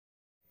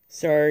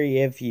Sorry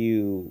if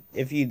you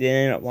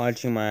didn't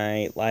watching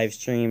my live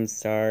stream.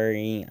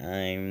 Sorry,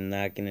 I'm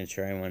not gonna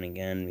try one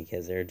again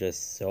because they're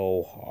just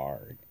so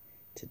hard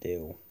to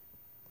do.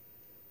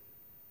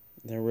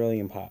 They're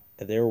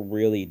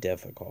really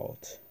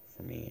difficult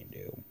for me to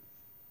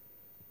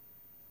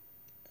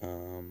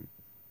do.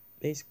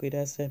 Basically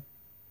that's it.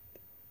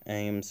 I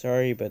am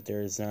sorry, but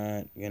there's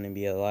not gonna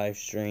be a live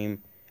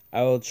stream.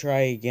 I will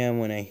try again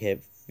when I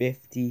hit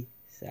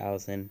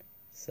 50,000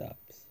 subs.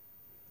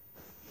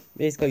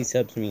 Basically,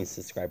 subs means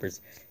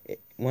subscribers.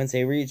 Once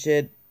I reach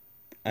it,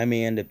 I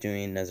may end up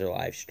doing another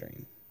live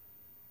stream.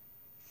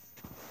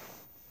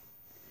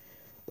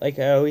 Like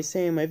I always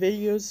say in my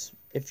videos,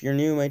 if you're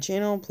new to my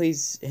channel,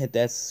 please hit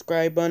that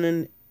subscribe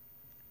button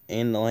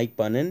and the like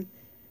button.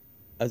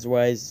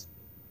 Otherwise,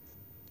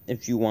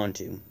 if you want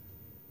to.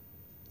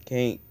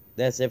 Okay,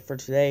 that's it for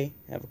today.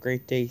 Have a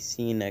great day.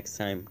 See you next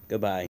time. Goodbye.